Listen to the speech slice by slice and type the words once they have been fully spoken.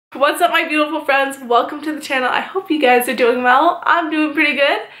What's up, my beautiful friends? Welcome to the channel. I hope you guys are doing well. I'm doing pretty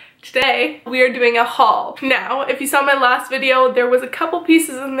good. Today we are doing a haul. Now, if you saw my last video, there was a couple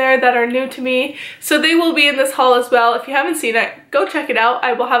pieces in there that are new to me, so they will be in this haul as well. If you haven't seen it, go check it out.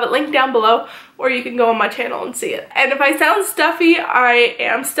 I will have it linked down below, or you can go on my channel and see it. And if I sound stuffy, I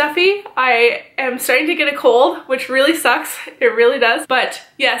am stuffy. I am starting to get a cold, which really sucks. It really does. But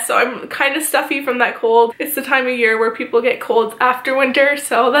yeah, so I'm kind of stuffy from that cold. It's the time of year where people get colds after winter,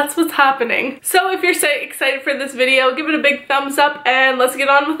 so that's what's happening. So if you're so excited for this video, give it a big thumbs up and let's get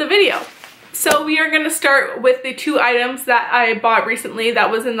on with the video. So we are going to start with the two items that I bought recently that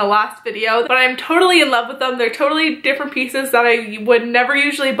was in the last video, but I'm totally in love with them. They're totally different pieces that I would never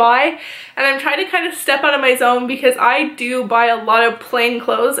usually buy, and I'm trying to kind of step out of my zone because I do buy a lot of plain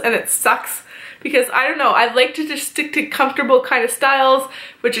clothes and it sucks because I don't know, I like to just stick to comfortable kind of styles,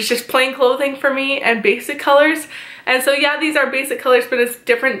 which is just plain clothing for me and basic colors. And so yeah, these are basic colors, but it's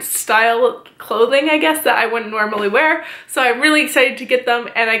different style clothing, I guess, that I wouldn't normally wear. So I'm really excited to get them,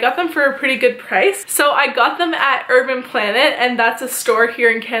 and I got them for a pretty good price. So I got them at Urban Planet, and that's a store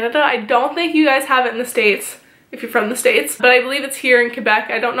here in Canada. I don't think you guys have it in the States if you're from the States, but I believe it's here in Quebec.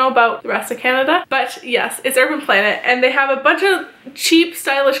 I don't know about the rest of Canada, but yes, it's Urban Planet, and they have a bunch of cheap,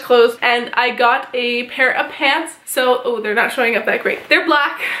 stylish clothes, and I got a pair of pants. So, oh, they're not showing up that great. They're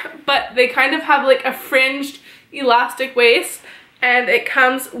black, but they kind of have like a fringed elastic waist, and it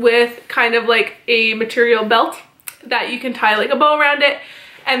comes with kind of like a material belt that you can tie like a bow around it,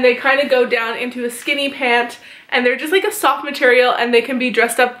 and they kind of go down into a skinny pant, and they're just like a soft material, and they can be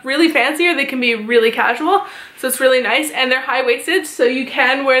dressed up really fancy or they can be really casual, so it's really nice. And they're high-waisted, so you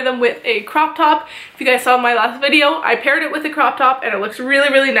can wear them with a crop top. If you guys saw my last video, I paired it with a crop top and it looks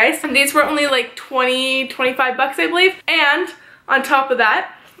really nice. And these were only like 25 bucks, I believe. And on top of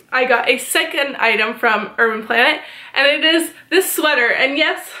that, I got a second item from Urban Planet, and it is this sweater. And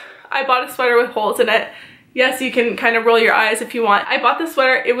yes, I bought a sweater with holes in it. Yes, you can kind of roll your eyes if you want. I bought this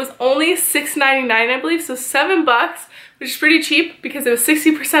sweater. It was only $6.99, I believe, so 7 bucks, which is pretty cheap because it was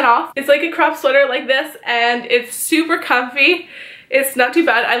 60% off. It's like a crop sweater like this, and it's super comfy. It's not too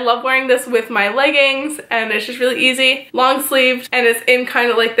bad. I love wearing this with my leggings, and it's just really easy. Long sleeved, and it's in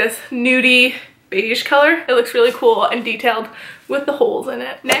kind of like this nudie beige color. It looks really cool and detailed with the holes in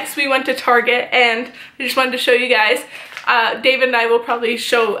it. Next, we went to Target, and I just wanted to show you guys. David and I will probably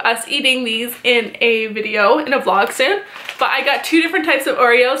show us eating these in a video, in a vlog soon. But I got two different types of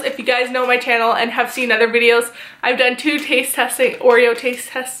Oreos. If you guys know my channel and have seen other videos, I've done 2 Oreo taste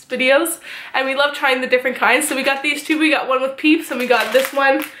test videos, and we love trying the different kinds. So we got these two. We got one with Peeps, and we got this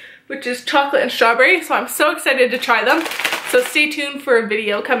one, which is chocolate and strawberry. So I'm so excited to try them. So stay tuned for a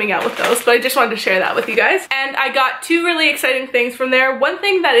video coming out with those, but I just wanted to share that with you guys. And I got 2 really exciting things from there. One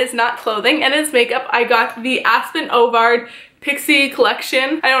thing that is not clothing, and it's makeup. I got the Aspen Ovard Pixie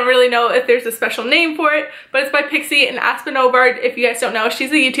collection. I don't really know if there's a special name for it, but it's by Pixie and Aspen Ovard. If you guys don't know, she's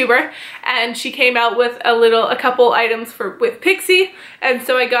a YouTuber, and she came out with a couple items with Pixie. And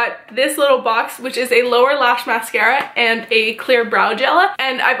so I got this little box, which is a lower lash mascara and a clear brow gel.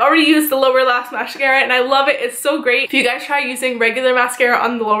 And I've already used the lower lash mascara, and I love it. It's so great. If you guys try using regular mascara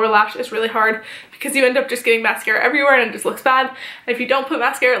on the lower lash, it's really hard because you end up just getting mascara everywhere and it just looks bad. And if you don't put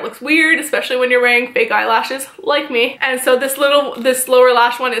mascara, it looks weird, especially when you're wearing fake eyelashes like me. And so this lower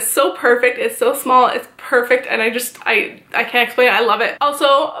lash one is so perfect. It's so small, it's perfect, and I can't explain it. I love it.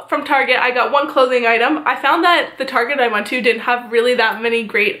 Also from Target, I got one clothing item. I found that the Target I went to didn't have really that many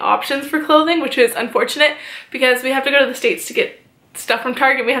great options for clothing, which is unfortunate because we have to go to the States to get stuff from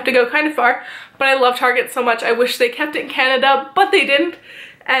Target. We have to go kind of far, but I love Target so much. I wish they kept it in Canada, but they didn't,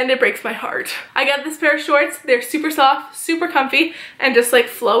 and it breaks my heart. I got this pair of shorts. They're super soft, super comfy, and just like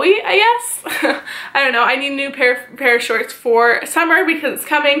flowy, I guess. I don't know. I need a new pair of shorts for summer because it's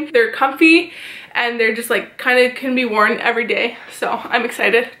coming. They're comfy, and they're just like kind of can be worn every day, so I'm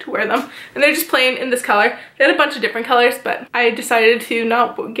excited to wear them. And they're just plain in this color. They had a bunch of different colors, but I decided to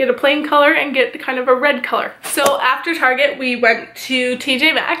not get a plain color and get kind of a red color. So after Target, we went to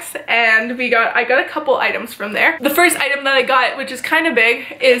TJ Maxx, and I got a couple items from there. The first item that I got, which is kind of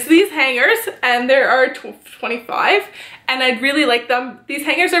big, is these hangers, and there are 25, and I really like them. These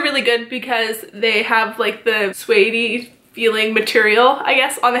hangers are really good because they have like the suede-y feeling material, I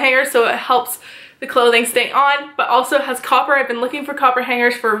guess, on the hanger, so it helps the clothing stay on, but also has copper. I've been looking for copper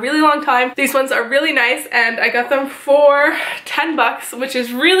hangers for a really long time. These ones are really nice, and I got them for 10 bucks, which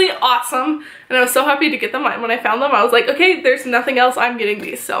is really awesome. And I was so happy to get them. When I found them, I was like, okay, there's nothing else, I'm getting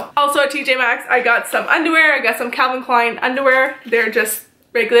these. So also at TJ Maxx, I got some underwear. I got some Calvin Klein underwear. They're just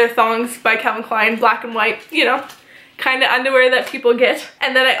regular thongs by Calvin Klein, black and white, you know, kind of underwear that people get.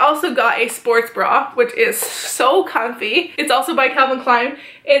 And then I also got a sports bra, which is so comfy. It's also by Calvin Klein.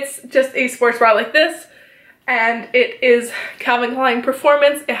 It's just a sports bra like this, and it is Calvin Klein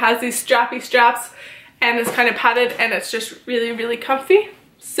Performance. It has these strappy straps and it's kind of padded, and it's just really, really comfy.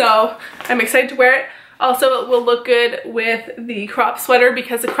 So I'm excited to wear it. Also, it will look good with the crop sweater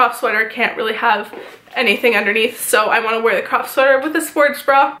because the crop sweater can't really have anything underneath. So I want to wear the crop sweater with a sports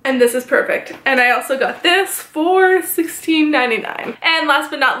bra, and this is perfect. And I also got this for $16.99. And last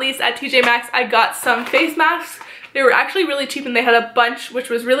but not least, at TJ Maxx, I got some face masks. They were actually really cheap and they had a bunch, which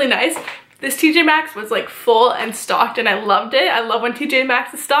was really nice. This TJ Maxx was like full and stocked, and I loved it. I love when TJ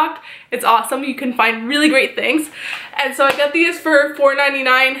Maxx is stocked. It's awesome. You can find really great things. And so I got these for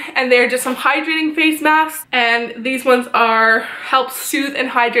 $4.99, and they're just some hydrating face masks. And these ones help soothe and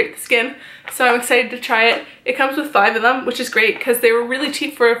hydrate the skin. So I'm excited to try it. It comes with 5 of them, which is great because they were really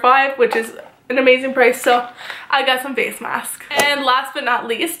cheap for 5, which is an amazing price. So I got some face masks. And last but not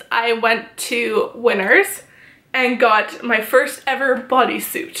least, I went to Winners and got my first ever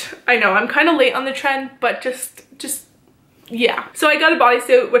bodysuit. I know I'm kind of late on the trend, but just yeah. So I got a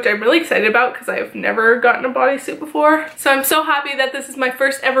bodysuit, which I'm really excited about because I've never gotten a bodysuit before. So I'm so happy that this is my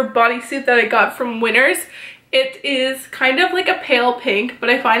first ever bodysuit that I got from Winners. It is kind of like a pale pink, but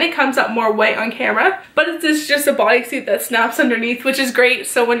I find it comes up more white on camera. But it's just a bodysuit that snaps underneath, which is great.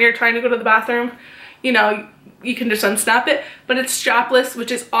 So when you're trying to go to the bathroom, you know, you can just unsnap it. But it's strapless,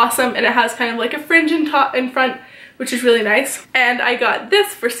 which is awesome, and it has kind of like a fringe in front, which is really nice. And I got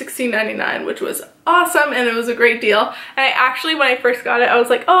this for $16.99, which was awesome, and it was a great deal. And I actually, when I first got it, I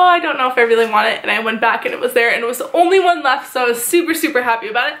was like, oh, I don't know if I really want it, and I went back and it was there, and it was the only one left, so I was super, super happy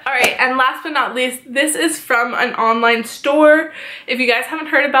about it. All right, and last but not least, this is from an online store. If you guys haven't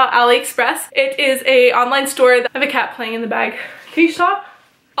heard about AliExpress, it is a online store that I have a cat playing in the bag. Can you stop?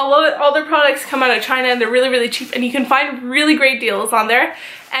 All their products come out of China, and they're really, really cheap, and you can find really great deals on there.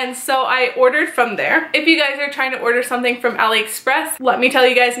 And so I ordered from there. If you guys are trying to order something from AliExpress, let me tell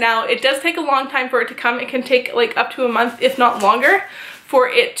you guys now, it does take a long time for it to come. It can take like up to a month, if not longer, for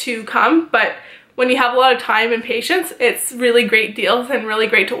it to come. But when you have a lot of time and patience, it's really great deals and really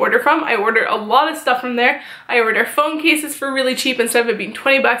great to order from. I order a lot of stuff from there. I order phone cases for really cheap. Instead of it being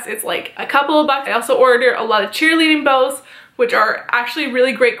 20 bucks, it's like a couple of bucks. I also order a lot of cheerleading bows, which are actually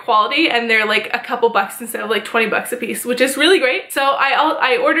really great quality, and they're like a couple bucks instead of like 20 bucks a piece, which is really great. So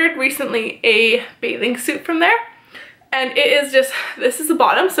I ordered recently a bathing suit from there, and it is just, this is the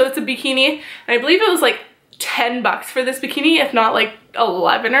bottom, so it's a bikini, and I believe it was like 10 bucks for this bikini, if not like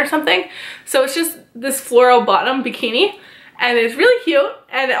 11 or something. So it's just this floral bottom bikini, and it's really cute,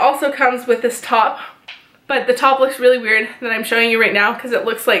 and it also comes with this top. But the top looks really weird that I'm showing you right now because it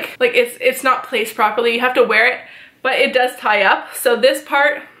looks like it's not placed properly. You have to wear it, but it does tie up. So this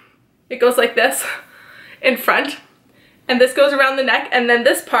part, it goes like this in front, and this goes around the neck, and then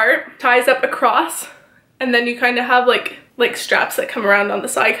this part ties up across, and then you kind of have like straps that come around on the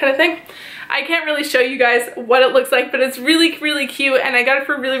side kind of thing. I can't really show you guys what it looks like, but it's really, really cute, and I got it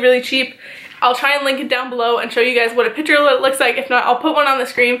for really, really cheap. I'll try and link it down below and show you guys what a picture of it looks like. If not, I'll put one on the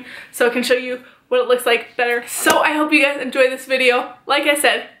screen so I can show you what it looks like better. So I hope you guys enjoy this video. Like I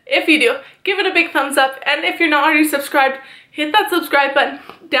said, if you do, give it a big thumbs up, and if you're not already subscribed, hit that subscribe button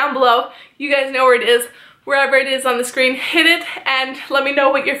down below. You guys know where it is. Wherever it is on the screen, hit it, and let me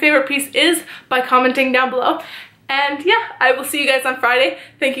know what your favorite piece is by commenting down below. And yeah, I will see you guys on Friday.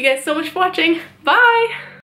 Thank you guys so much for watching. Bye!